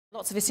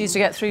Lots of issues to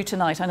get through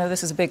tonight. I know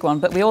this is a big one,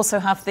 but we also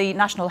have the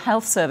National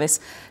Health Service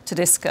to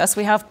discuss.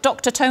 We have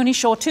Dr. Tony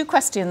Shaw, 2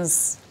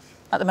 questions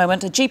at the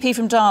moment, a GP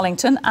from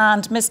Darlington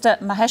and Mr.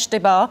 Mahesh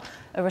Debar,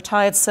 a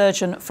retired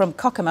surgeon from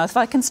Cockermouth. If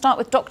I can start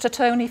with Dr.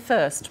 Tony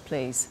first,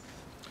 please.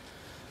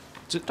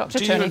 Do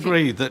you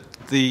agree that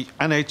the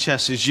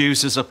NHS is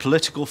used as a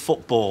political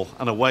football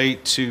and a way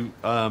to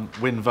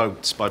win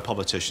votes by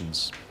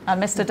politicians?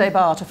 And Mr.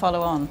 Debar to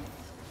follow on.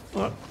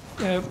 Well,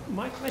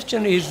 my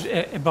question is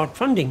about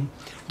funding.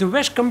 The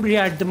West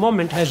Cumbria at the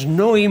moment has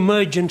no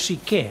emergency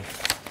care.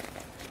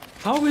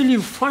 How will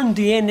you fund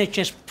the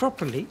NHS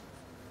properly?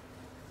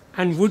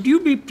 And would you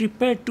be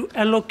prepared to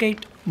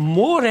allocate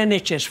more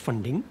NHS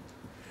funding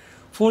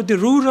for the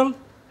rural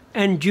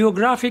and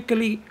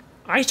geographically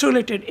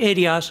isolated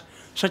areas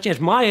such as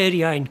my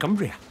area in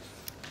Cumbria?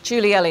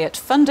 Julie Elliott,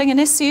 funding an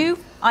issue,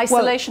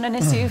 isolation an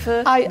issue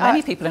for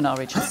many people in our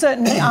region.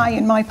 Certainly I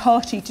and my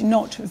party do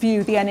not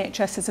view the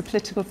NHS as a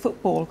political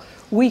football.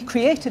 We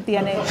created the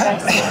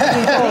NHS. We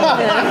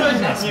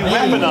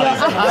are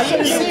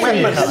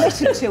absolutely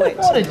committed to it.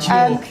 What a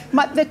joke.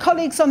 The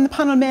colleagues on the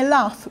panel may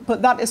laugh,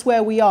 but that is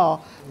where we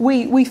are.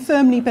 We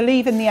firmly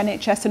believe in the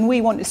NHS and we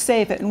want to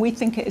save it, and we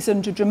think it is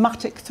under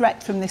dramatic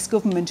threat from this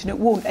government, and it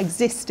won't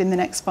exist in the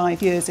next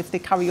 5 years if they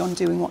carry on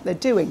doing what they're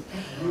doing.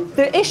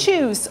 The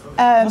issues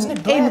in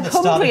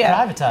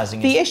Cumbria,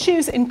 the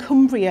issues in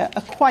Cumbria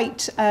are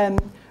quite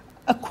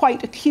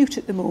acute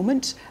at the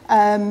moment.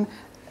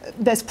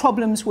 There's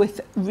problems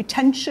with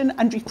retention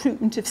and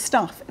recruitment of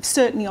staff,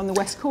 certainly on the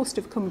west coast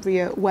of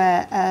Cumbria,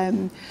 where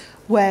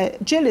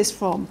Jill is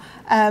from.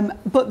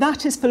 But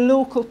that is for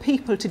local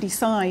people to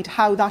decide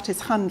how that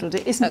is handled.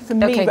 It isn't for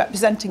me,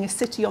 representing a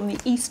city on the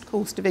east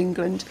coast of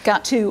England,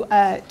 to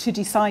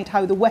decide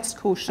how the west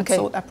coast should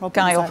sort their problems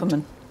Guy out.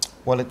 Opperman.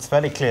 Well, it's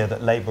fairly clear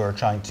that Labour are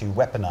trying to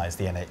weaponise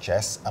the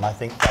NHS, and I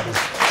think that is...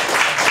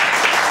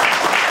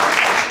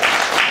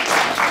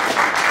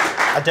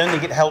 I don't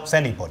think it helps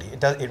anybody.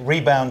 It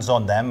rebounds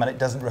on them, and it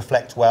doesn't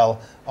reflect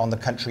well on the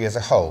country as a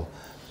whole.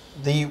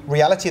 The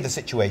reality of the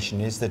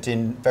situation is that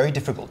in very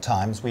difficult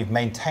times, we've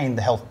maintained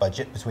the health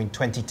budget between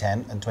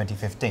 2010 and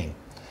 2015.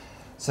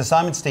 Sir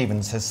Simon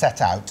Stevens has set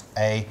out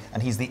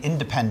and he's the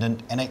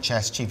independent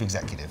NHS chief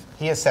executive.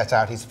 He has set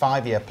out his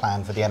 5-year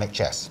plan for the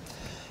NHS.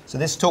 So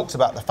this talks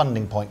about the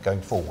funding point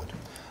going forward.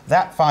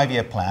 That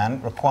 5-year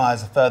plan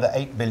requires a further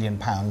 £8 billion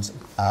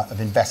of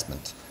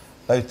investment.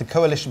 Both the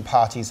coalition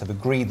parties have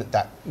agreed that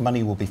that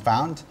money will be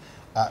found.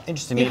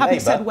 Interestingly, you haven't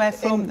said where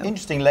from, though.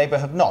 Interestingly, Labour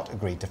have not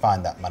agreed to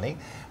find that money.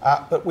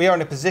 But we are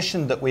in a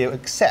position that we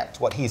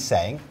accept what he's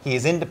saying. He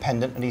is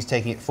independent and he's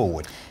taking it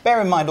forward. Bear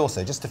in mind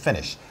also, just to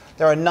finish,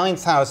 there are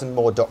 9,000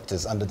 more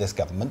doctors under this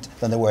government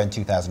than there were in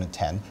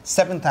 2010,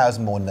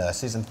 7,000 more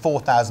nurses and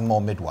 4,000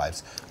 more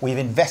midwives. We've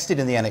invested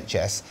in the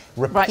NHS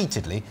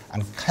repeatedly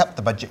and kept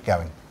the budget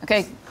going.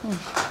 OK.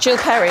 Jill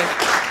Perry,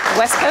 the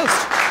West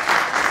Coast.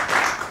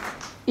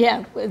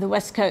 Yeah, the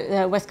West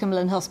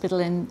Cumberland Hospital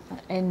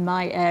in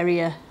my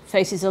area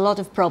faces a lot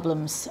of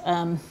problems,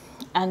 and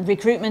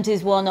recruitment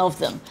is one of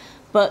them.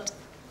 But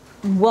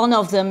one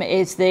of them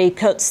is the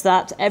cuts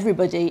that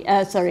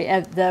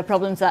the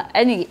problems that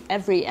every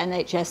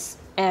NHS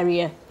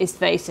area is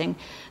facing.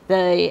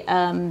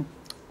 The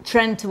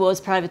trend towards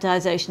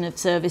privatisation of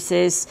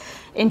services,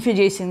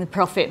 introducing the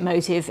profit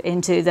motive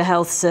into the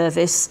health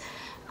service,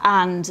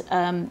 and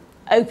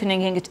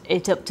opening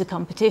it up to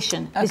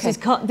competition.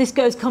 This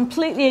goes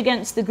completely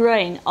against the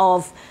grain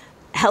of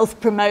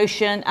health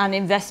promotion and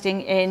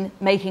investing in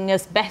making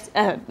us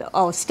better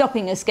or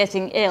stopping us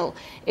getting ill.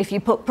 If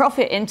you put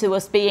profit into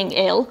us being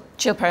ill...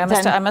 Jill Perry,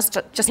 I must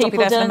just stop you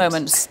there for a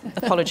moment.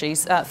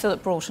 Apologies.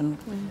 Philip Broughton.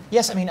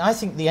 Yes, I mean, I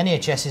think the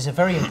NHS is a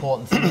very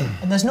important thing.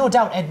 And there's no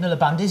doubt Ed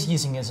Miliband is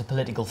using it as a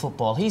political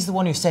football. He's the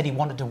one who said he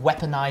wanted to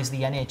weaponise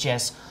the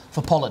NHS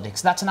for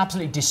politics. That's an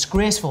absolutely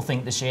disgraceful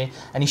thing to say,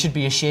 and he should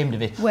be ashamed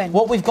of it.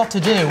 What we've got to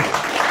do... you know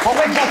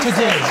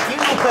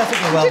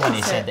perfectly well when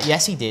he said that.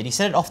 Yes, he did. He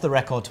said it off the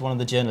record to one of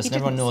the journalists, and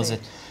everyone knows it.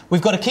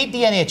 We've got to keep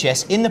the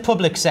NHS in the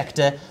public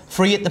sector,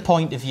 free at the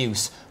point of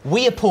use.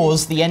 We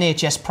oppose the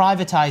NHS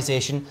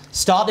privatisation,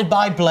 started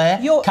by Blair,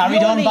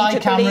 carried on by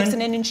Cameron.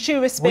 In an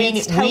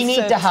insurance-based we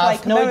need to have...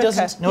 like no, he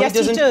doesn't. No, yes, he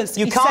doesn't. He does.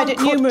 You can't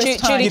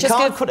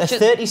cut a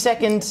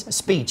 30-second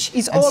speech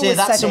and say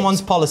that's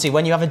someone's policy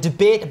when you have a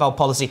debate about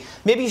policy.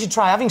 Maybe you should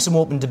try having some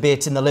open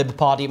debates in the Labour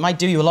Party. It might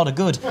do you a lot of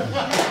good.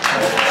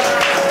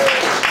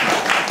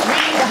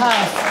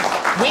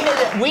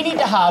 We need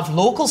to have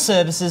local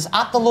services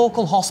at the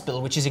local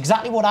hospital, which is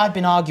exactly what I've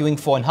been arguing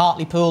for in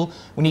Hartlepool.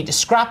 We need to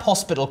scrap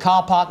hospital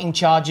car parking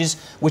charges,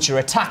 which are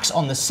a tax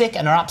on the sick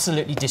and are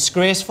absolutely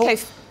disgraceful.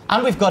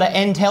 And we've got to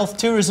end health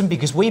tourism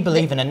because we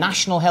believe in a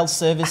national health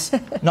service,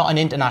 not an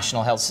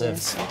international health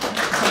service.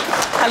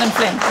 Helen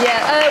Flynn.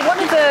 Yeah,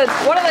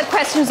 one of the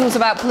questions was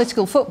about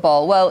political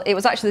football. Well, it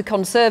was actually the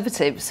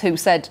Conservatives who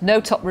said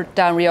no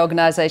top-down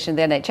reorganisation of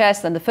the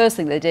NHS. Then the first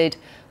thing they did,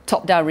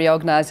 top-down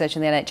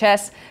reorganisation of the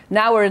NHS.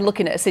 Now we're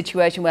looking at a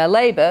situation where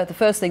Labour, the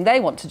first thing they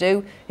want to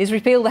do is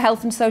repeal the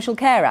Health and Social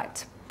Care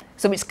Act.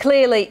 So it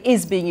clearly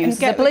is being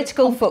used as a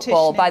political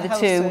football by the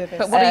two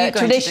but what are you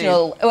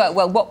traditional...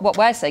 Well, what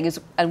we're saying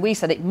is, and we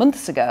said it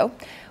months ago,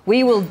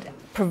 we will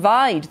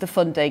provide the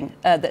funding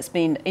that's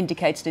been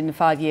indicated in the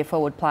 5-year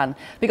forward plan,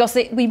 because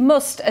we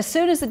must, as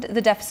soon as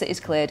the deficit is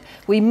cleared,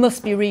 we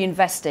must be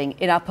reinvesting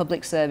in our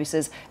public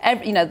services. The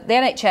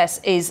NHS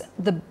is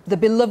the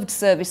beloved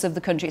service of the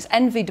country. It's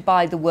envied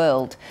by the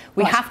world.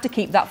 We have to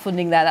keep that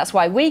funding there. That's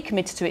why we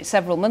committed to it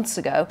several months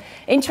ago.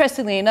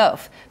 Interestingly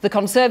enough, the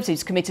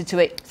Conservatives committed to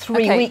it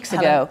 3 weeks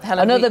ago.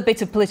 Another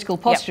bit of political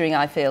posturing,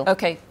 I feel.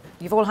 OK.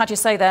 You've all had your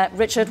say there.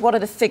 Richard, what are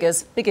the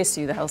figures? Big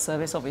issue, the health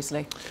service,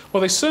 obviously.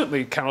 Well, they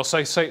certainly, Carol,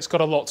 say it's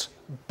got a lot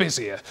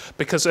busier,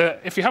 because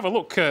if you have a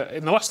look,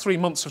 in the last 3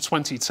 months of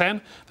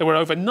 2010, there were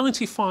over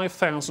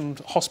 95,000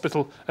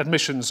 hospital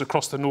admissions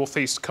across the North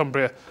East,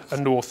 Cumbria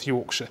and North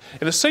Yorkshire.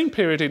 In the same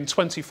period in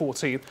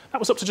 2014, that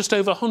was up to just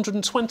over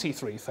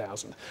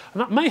 123,000.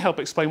 And that may help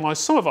explain why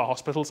some of our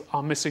hospitals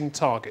are missing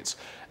targets.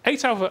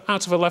 8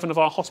 out of 11 of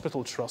our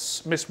hospital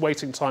trusts missed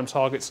waiting time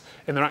targets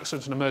in their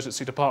accident and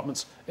emergency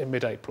departments in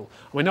mid-April.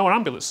 And we know our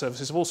ambulance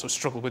services have also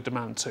struggled with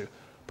demand too.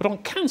 But on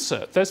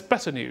cancer, there's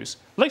better news.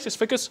 Latest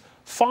figures,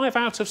 5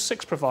 out of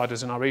 6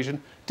 providers in our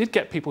region did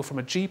get people from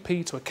a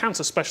GP to a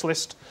cancer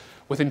specialist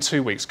within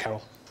 2 weeks,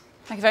 Carol.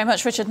 Thank you very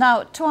much, Richard.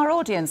 Now, to our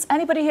audience,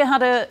 anybody here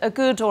had a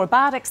good or a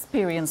bad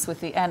experience with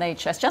the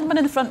NHS? Gentleman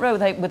in the front row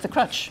with the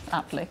crutch,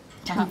 aptly.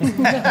 We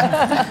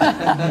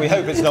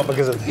hope it's not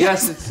because of this.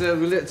 Yes, it's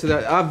related to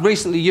that. I've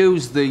recently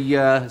used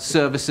the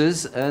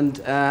services, and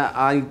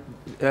I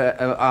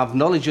have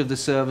knowledge of the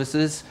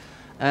services.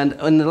 And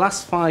in the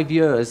last 5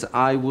 years,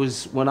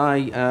 when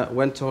I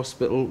went to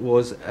hospital,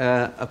 was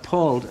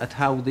appalled at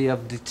how they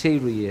have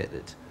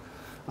deteriorated.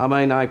 I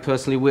mean, I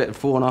personally waited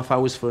 4.5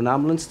 hours for an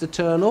ambulance to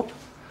turn up.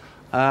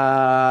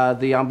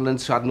 The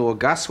ambulance had no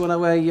gas when I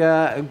was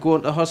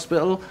going to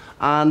hospital,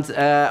 and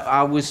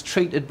I was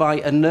treated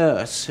by a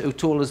nurse who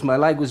told us my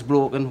leg was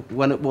broken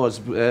when it was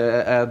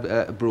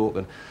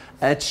broken.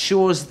 It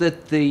shows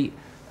that the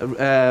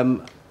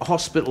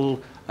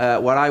hospital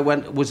where I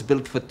went was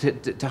built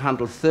to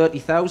handle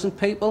 30,000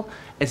 people.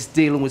 It's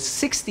dealing with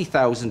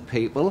 60,000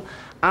 people,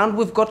 and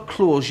we've got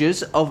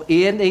closures of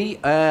A&E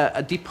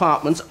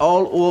departments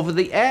all over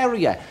the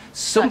area.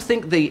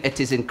 It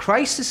is in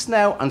crisis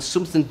now, and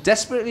something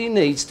desperately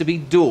needs to be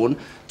done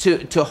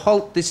to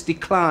halt this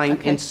decline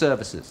in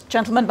services.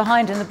 Gentleman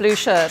behind in the blue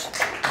shirt.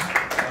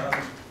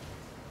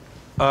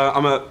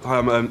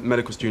 I'm a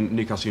medical student at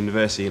Newcastle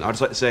University, and I'd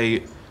just like to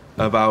say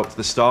about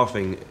the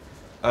staffing.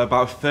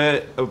 About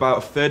a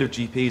third of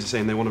GPs are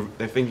saying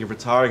they're thinking of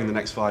retiring in the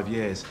next 5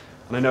 years.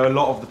 And I know a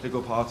lot of the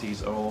political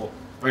parties are all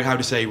very happy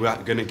to say we're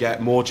going to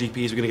get more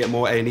GPs, we're going to get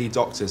more A&E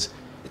doctors.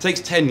 It takes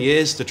 10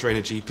 years to train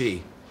a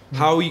GP.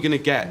 How are you going to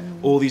get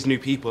all these new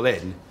people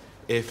in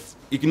if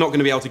you're not going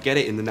to be able to get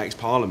it in the next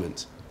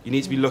Parliament? You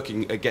need to be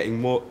looking at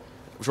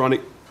trying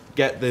to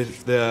get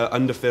the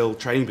underfilled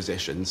training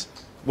positions.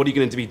 What are you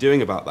going to be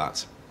doing about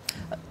that?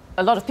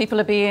 A lot of people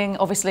are being,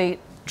 obviously,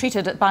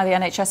 treated by the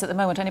NHS at the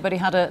moment.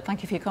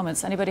 Thank you for your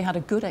comments. Anybody had a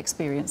good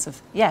experience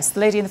of... Yes, the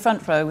lady in the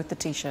front row with the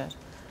T-shirt,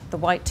 the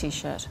white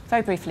T-shirt.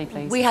 Very briefly,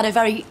 please. We had a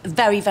very,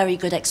 very, very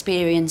good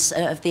experience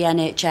of the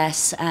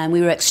NHS.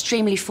 We were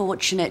extremely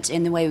fortunate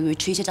in the way we were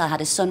treated. I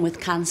had a son with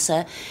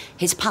cancer.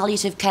 His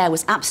palliative care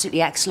was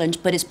absolutely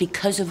excellent, but it's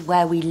because of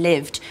where we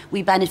lived.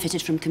 We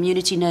benefited from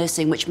community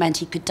nursing, which meant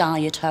he could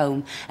die at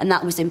home, and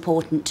that was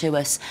important to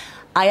us.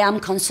 I am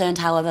concerned,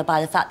 however,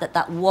 by the fact that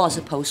that was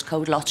a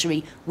postcode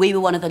lottery. We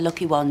were one of the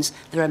lucky ones.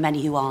 There are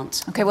many who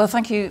aren't. OK, well,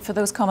 thank you for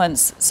those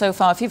comments so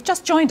far. If you've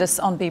just joined us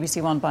on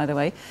BBC One, by the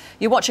way,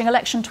 you're watching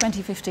Election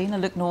 2015, a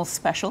Look North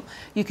special.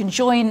 You can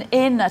join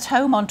in at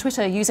home on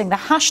Twitter using the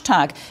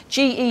hashtag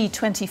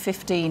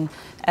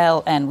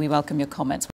GE2015LN. We welcome your comments.